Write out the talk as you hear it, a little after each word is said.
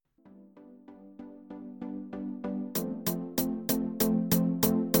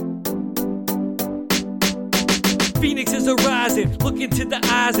Phoenixes are rising, look into the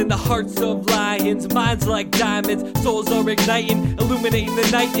eyes and the hearts of lions. Minds like diamonds, souls are igniting, illuminating the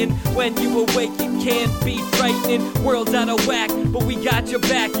night. And when you awake, it can't be frightening. World's out of whack, but we got your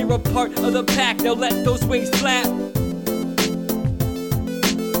back. You're a part of the pack, now let those wings flap.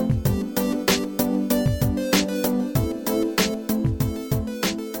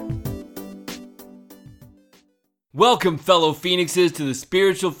 Welcome, fellow Phoenixes, to the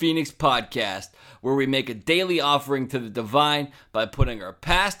Spiritual Phoenix Podcast, where we make a daily offering to the divine by putting our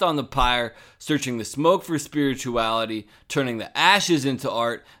past on the pyre, searching the smoke for spirituality, turning the ashes into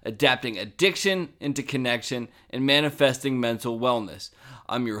art, adapting addiction into connection, and manifesting mental wellness.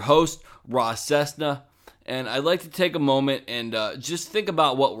 I'm your host, Cessna, and I'd like to take a moment and just think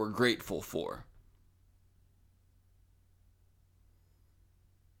about what we're grateful for.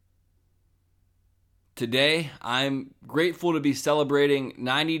 Today, I'm grateful to be celebrating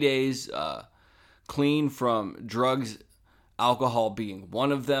 90 days clean from drugs, alcohol being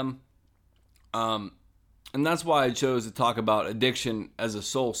one of them. And that's why I chose to talk about addiction as a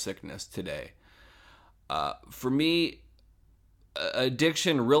soul sickness today. For me,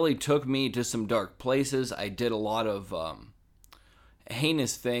 addiction really took me to some dark places. I did a lot of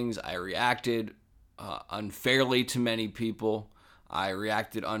heinous things. I reacted unfairly to many people. I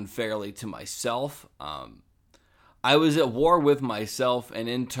reacted unfairly to myself. I was at war with myself, and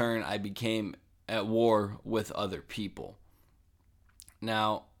in turn, I became at war with other people.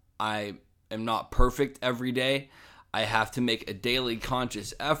 Now, I am not perfect every day. I have to make a daily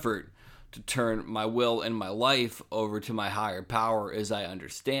conscious effort to turn my will and my life over to my higher power as I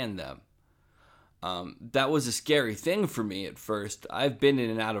understand them. That was a scary thing for me at first. I've been in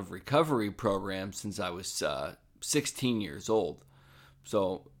and out of recovery programs since I was 16 years old.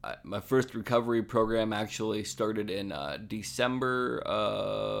 So my first recovery program actually started in December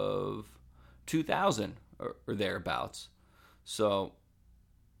of 2000 or thereabouts. So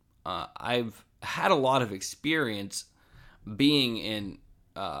I've had a lot of experience being in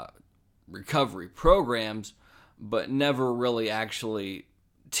recovery programs, but never really actually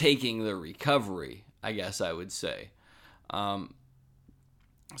taking the recovery, I guess I would say.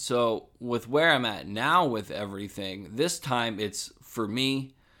 So with where I'm at now with everything, this time it's for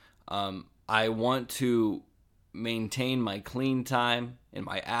me. I want to maintain my clean time and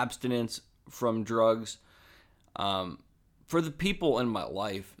my abstinence from drugs for the people in my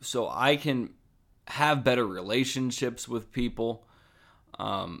life so I can have better relationships with people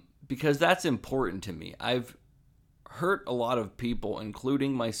because that's important to me. I've hurt a lot of people,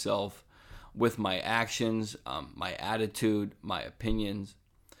 including myself, with my actions, my attitude, my opinions.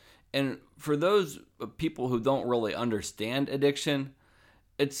 And for those people who don't really understand addiction,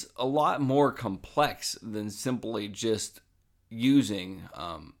 it's a lot more complex than simply just using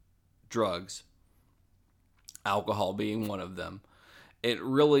drugs, alcohol being one of them. It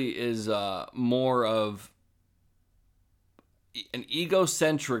really is more of an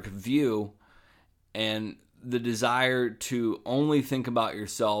egocentric view and the desire to only think about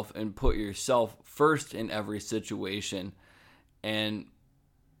yourself and put yourself first in every situation, and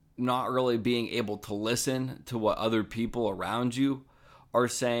not really being able to listen to what other people around you are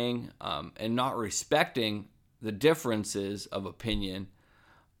saying, and not respecting the differences of opinion.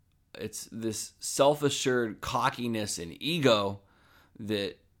 It's this self-assured cockiness and ego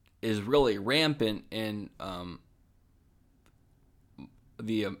that is really rampant in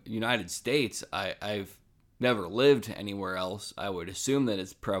the United States. I've never lived anywhere else. I would assume that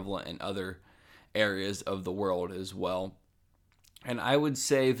it's prevalent in other areas of the world as well. And I would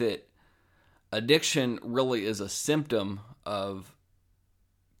say that addiction really is a symptom of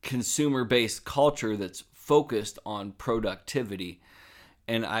consumer-based culture that's focused on productivity.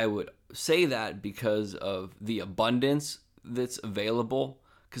 And I would say that because of the abundance that's available.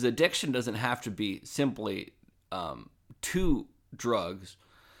 Because addiction doesn't have to be simply to drugs.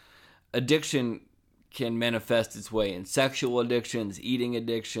 Addiction can manifest its way in sexual addictions, eating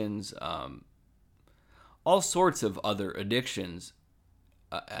addictions, all sorts of other addictions.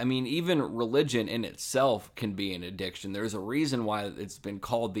 I mean, even religion in itself can be an addiction. There's a reason why it's been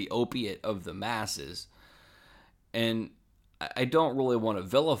called the opiate of the masses. And I don't really want to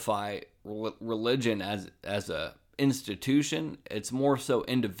vilify religion as a institution. It's more so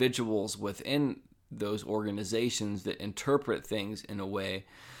individuals within those organizations that interpret things in a way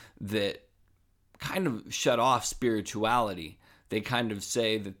that kind of shut off spirituality. They kind of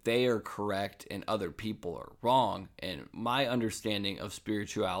say that they are correct and other people are wrong. And my understanding of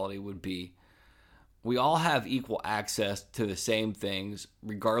spirituality would be we all have equal access to the same things,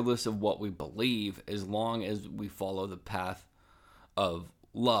 regardless of what we believe, as long as we follow the path of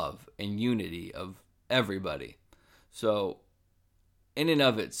love and unity of everybody. So, in and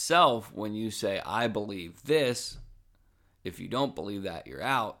of itself, when you say, I believe this, if you don't believe that, you're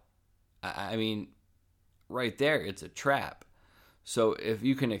out. I mean, right there, it's a trap. So, if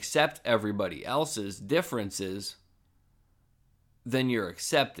you can accept everybody else's differences, then you're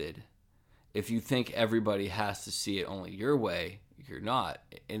accepted. If you think everybody has to see it only your way, you're not.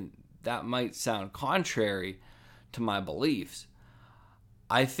 And that might sound contrary to my beliefs.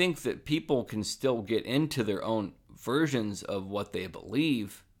 I think that people can still get into their own versions of what they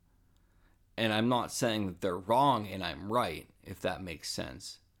believe. And I'm not saying that they're wrong and I'm right, if that makes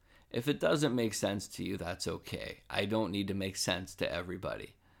sense. If it doesn't make sense to you, that's okay. I don't need to make sense to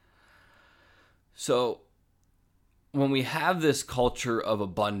everybody. So, when we have this culture of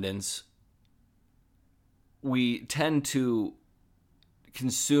abundance, we tend to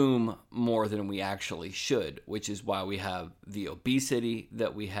consume more than we actually should, which is why we have the obesity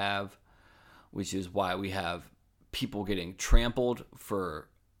that we have, which is why we have people getting trampled for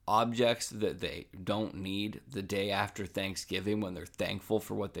objects that they don't need the day after Thanksgiving when they're thankful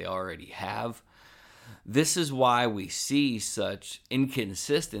for what they already have. This is why we see such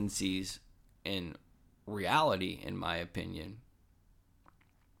inconsistencies in reality, in my opinion.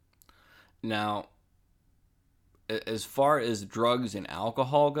 Now, as far as drugs and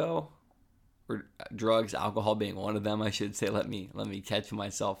alcohol go, or drugs, alcohol being one of them, I should say, let me catch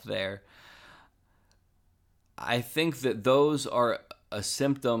myself there. I think that those are a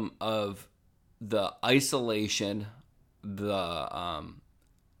symptom of the isolation, the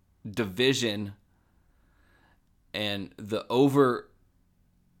division, and the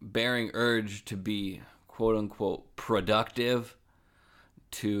overbearing urge to be quote unquote productive,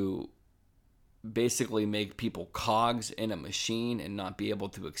 to basically make people cogs in a machine and not be able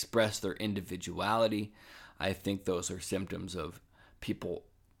to express their individuality. I think those are symptoms of people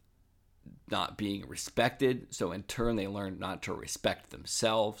not being respected. So in turn, they learn not to respect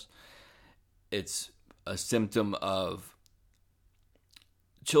themselves. It's a symptom of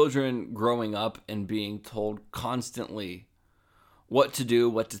children growing up and being told constantly what to do,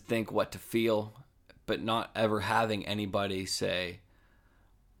 what to think, what to feel, but not ever having anybody say,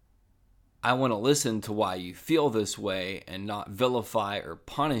 I want to listen to why you feel this way and not vilify or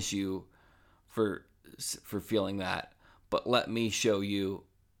punish you for feeling that, but let me show you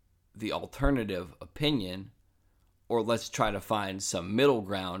the alternative opinion, or let's try to find some middle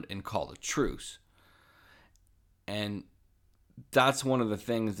ground and call a truce. And that's one of the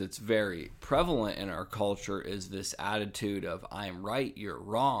things that's very prevalent in our culture, is this attitude of I'm right, you're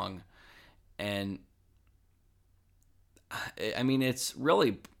wrong. And I mean, it's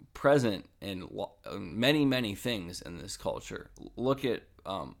really present in many, many things in this culture. Look at,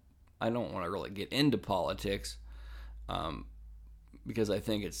 I don't want to really get into politics because I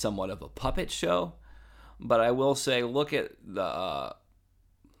think it's somewhat of a puppet show, but I will say, look at the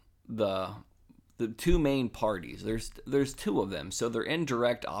two main parties. There's two of them, so they're in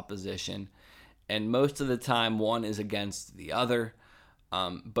direct opposition, and most of the time one is against the other.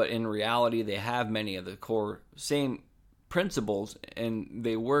 But in reality, they have many of the core same principles, and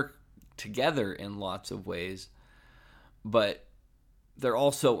they work together in lots of ways. But they're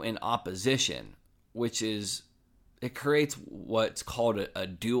also in opposition, which is, it creates what's called a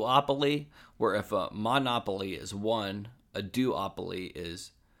duopoly, where if a monopoly is one, a duopoly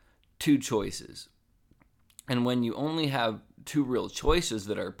is two choices. And when you only have two real choices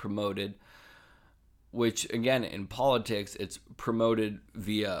that are promoted, which again in politics it's promoted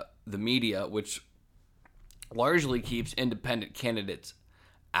via the media, which largely keeps independent candidates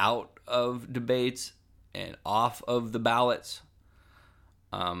out of debates and off of the ballots,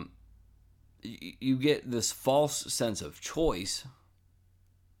 you get this false sense of choice,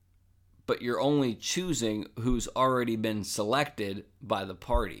 but you're only choosing who's already been selected by the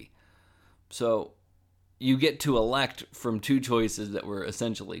party. So you get to elect from two choices that were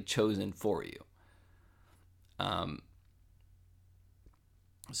essentially chosen for you.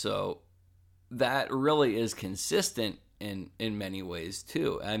 So that really is consistent in many ways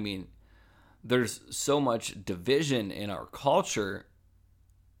too. I mean, there's so much division in our culture,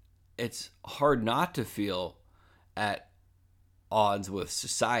 it's hard not to feel at odds with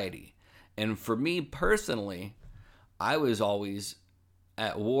society. And for me personally, I was always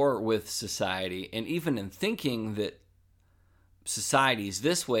at war with society, and even in thinking that society's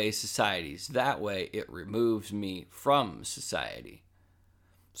this way, society's that way, it removes me from society.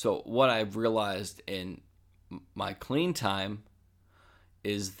 So what I've realized in my clean time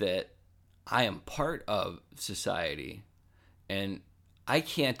is that I am part of society, and I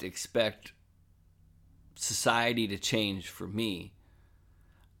can't expect society to change for me.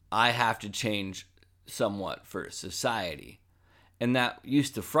 I have to change somewhat for society. And that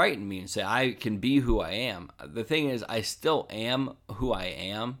used to frighten me and say, I can be who I am. The thing is, I still am who I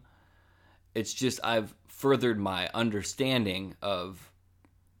am. It's just I've furthered my understanding of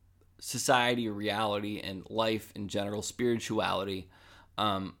society, reality, and life in general, spirituality,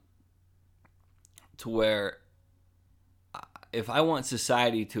 to where if I want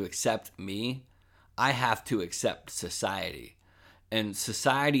society to accept me, I have to accept society. And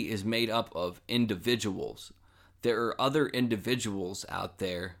society is made up of individuals. There are other individuals out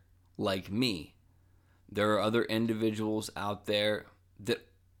there like me. There are other individuals out there that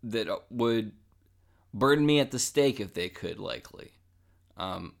would burn me at the stake if they could, likely.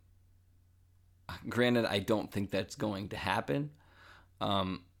 Granted, I don't think that's going to happen.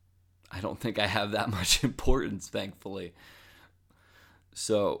 I don't think I have that much importance, thankfully.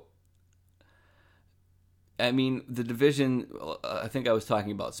 So, I mean, the division, I think I was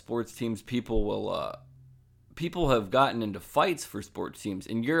talking about sports teams. People have gotten into fights for sports teams.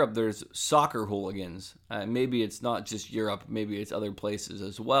 In Europe, there's soccer hooligans. Maybe it's not just Europe, maybe it's other places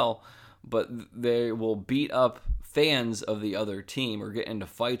as well. But they will beat up fans of the other team or get into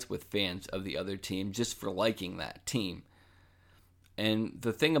fights with fans of the other team just for liking that team. And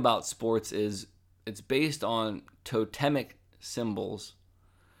the thing about sports is it's based on totemic symbols,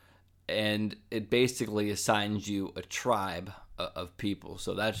 and it basically assigns you a tribe of people.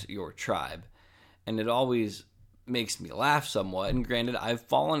 So that's your tribe. And it always makes me laugh somewhat. And granted, I've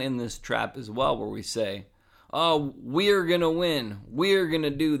fallen in this trap as well where we say, oh, we're going to win. We're going to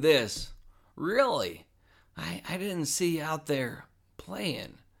do this. Really? I didn't see you out there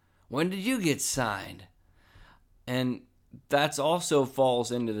playing. When did you get signed? And that's also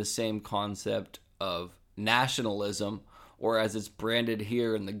falls into the same concept of nationalism, or as it's branded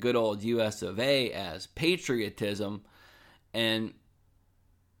here in the good old US of A as patriotism. And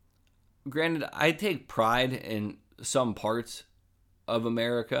granted, I take pride in some parts of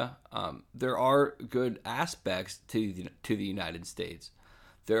America. There are good aspects to the United States.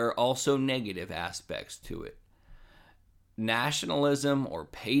 There are also negative aspects to it. Nationalism or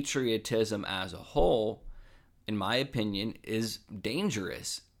patriotism as a whole, in my opinion, is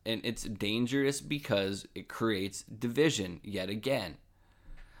dangerous. And it's dangerous because it creates division yet again.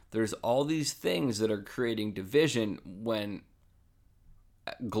 There's all these things that are creating division when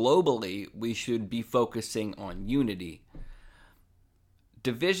globally we should be focusing on unity.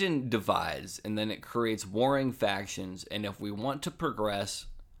 Division divides, and then it creates warring factions. And if we want to progress,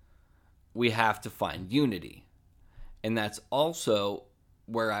 we have to find unity. And that's also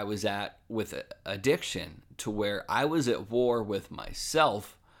where I was at with addiction, to where I was at war with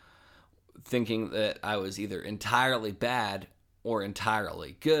myself, thinking that I was either entirely bad or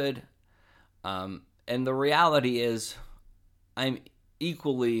entirely good. And the reality is I'm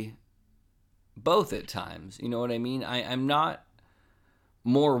equally both at times. You know what I mean? I'm not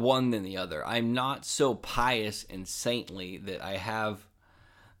more one than the other. I'm not so pious and saintly that I have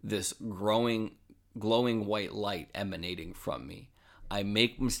this glowing white light emanating from me. I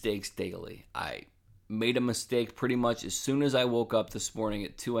make mistakes daily. I made a mistake pretty much as soon as I woke up this morning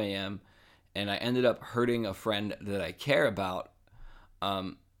at 2 a.m., and I ended up hurting a friend that I care about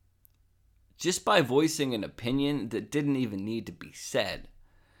just by voicing an opinion that didn't even need to be said.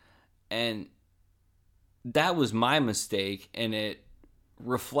 And that was my mistake, and it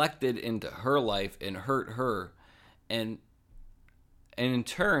reflected into her life and hurt her. And in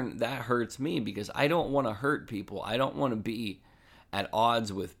turn, that hurts me because I don't want to hurt people. I don't want to be at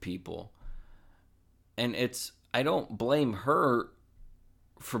odds with people. And I don't blame her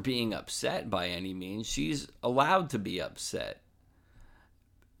for being upset by any means. She's allowed to be upset.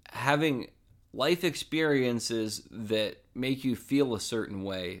 Having life experiences that make you feel a certain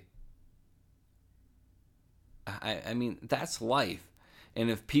way, I mean, that's life. And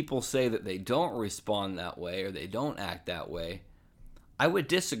if people say that they don't respond that way or they don't act that way, I would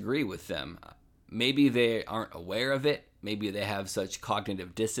disagree with them. Maybe they aren't aware of it. Maybe they have such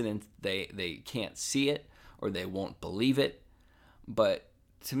cognitive dissonance they can't see it or they won't believe it. But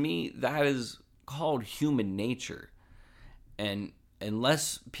to me, that is called human nature. And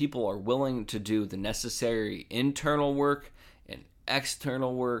unless people are willing to do the necessary internal work and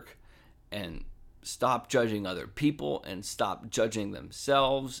external work and stop judging other people and stop judging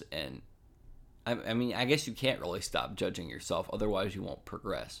themselves, and I mean, I guess you can't really stop judging yourself, otherwise you won't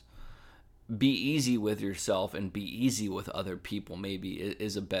progress. Be easy with yourself and be easy with other people maybe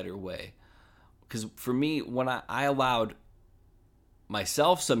is a better way. Because for me, when I allowed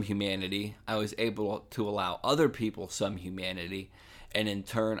myself some humanity, I was able to allow other people some humanity, and in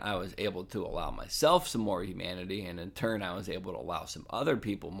turn I was able to allow myself some more humanity, and in turn I was able to allow some other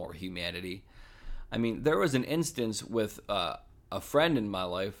people more humanity. I mean, there was an instance with a friend in my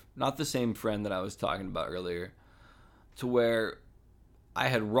life, not the same friend that I was talking about earlier, to where I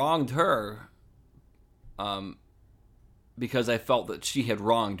had wronged her because I felt that she had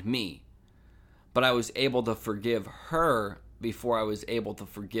wronged me. But I was able to forgive her before I was able to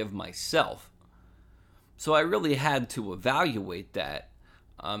forgive myself. So I really had to evaluate that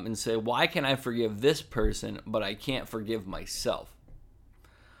and say, why can I forgive this person, but I can't forgive myself?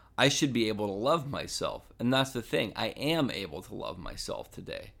 I should be able to love myself. And that's the thing. I am able to love myself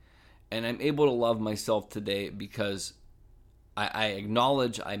today. And I'm able to love myself today because I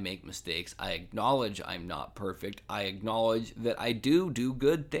acknowledge I make mistakes. I acknowledge I'm not perfect. I acknowledge that I do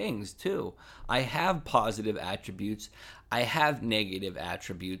good things too. I have positive attributes. I have negative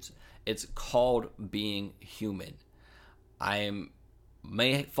attributes. It's called being human.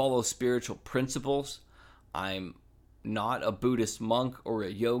 May follow spiritual principles. I'm not a Buddhist monk or a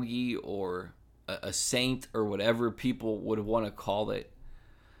yogi or a saint or whatever people would want to call it.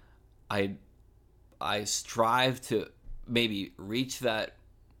 I strive to maybe reach that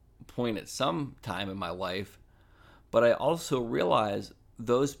point at some time in my life, but I also realize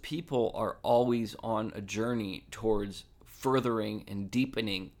those people are always on a journey towards furthering and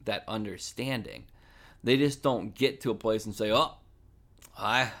deepening that understanding. They just don't get to a place and say, oh,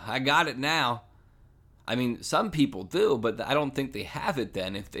 I got it now. I mean, some people do, but I don't think they have it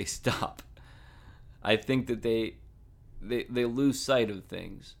then if they stop. I think that they lose sight of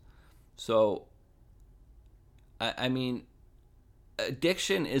things. So, I mean,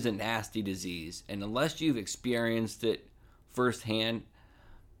 addiction is a nasty disease, and unless you've experienced it firsthand,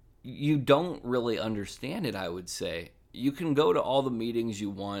 you don't really understand it, I would say. You can go to all the meetings you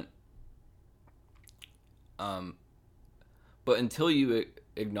want, but until you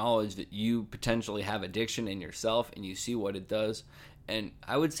acknowledge that you potentially have addiction in yourself and you see what it does, and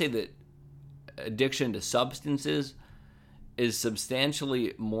I would say that addiction to substances is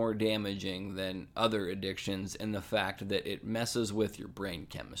substantially more damaging than other addictions in the fact that it messes with your brain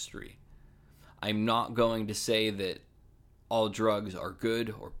chemistry. I'm not going to say that all drugs are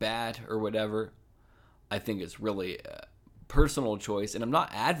good or bad or whatever. I think it's really a personal choice, and I'm not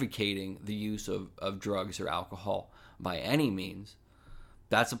advocating the use of drugs or alcohol by any means.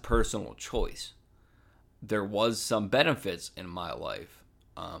 That's a personal choice. There was some benefits in my life.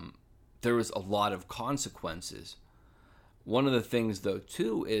 There was a lot of consequences. One of the things, though,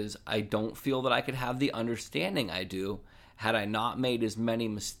 too, is I don't feel that I could have the understanding I do had I not made as many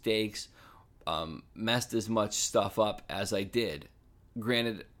mistakes, messed as much stuff up as I did.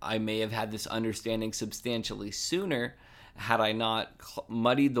 Granted, I may have had this understanding substantially sooner had I not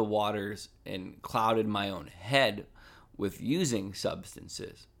muddied the waters and clouded my own head with using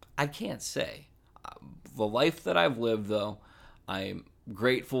substances. I can't say. The life that I've lived, though, I'm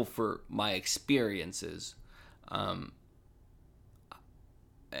grateful for my experiences.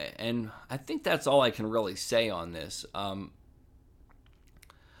 And I think that's all I can really say on this.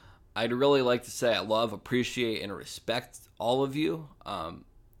 I'd really like to say I love, appreciate, and respect all of you.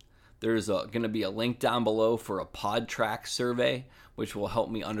 There's going to be a link down below for a PodTrack survey, which will help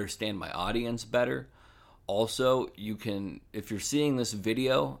me understand my audience better. Also, you can, if you're seeing this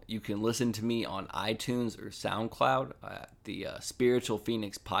video, you can listen to me on iTunes or SoundCloud, the Spiritual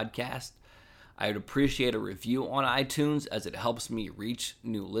Phoenix Podcast. I would appreciate a review on iTunes as it helps me reach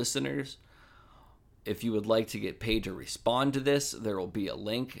new listeners. If you would like to get paid to respond to this, there will be a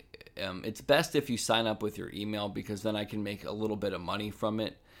link. It's best if you sign up with your email because then I can make a little bit of money from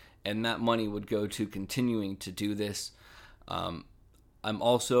it, and that money would go to continuing to do this. I'm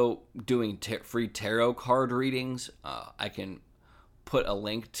also doing free tarot card readings. I can put a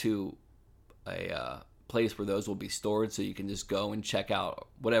link to a place where those will be stored so you can just go and check out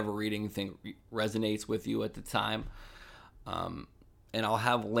whatever reading thing resonates with you at the time. And I'll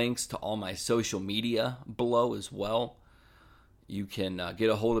have links to all my social media below as well. You can get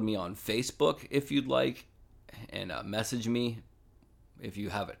a hold of me on Facebook if you'd like, and message me if you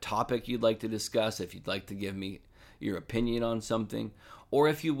have a topic you'd like to discuss, if you'd like to give me your opinion on something, or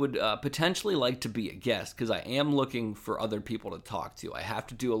if you would potentially like to be a guest, because I am looking for other people to talk to. I have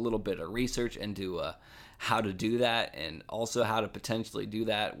to do a little bit of research into how to do that, and also how to potentially do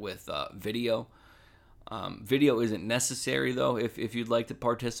that with video. Video isn't necessary, though, if you'd like to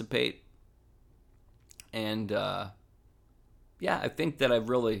participate. And, yeah, I think that I've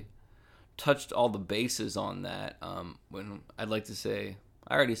really touched all the bases on that. When I'd like to say,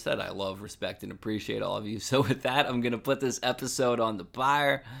 I already said I love, respect, and appreciate all of you. So with that, I'm going to put this episode on the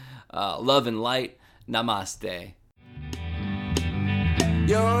fire. Love and light. Namaste.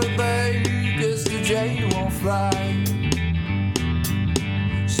 You're a bird, 'cause the J won't fly.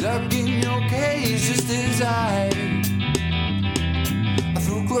 Stuck in your cage. days just as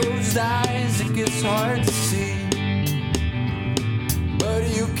through closed eyes it gets hard to see, but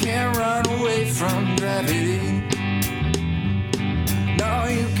you can't run away from gravity.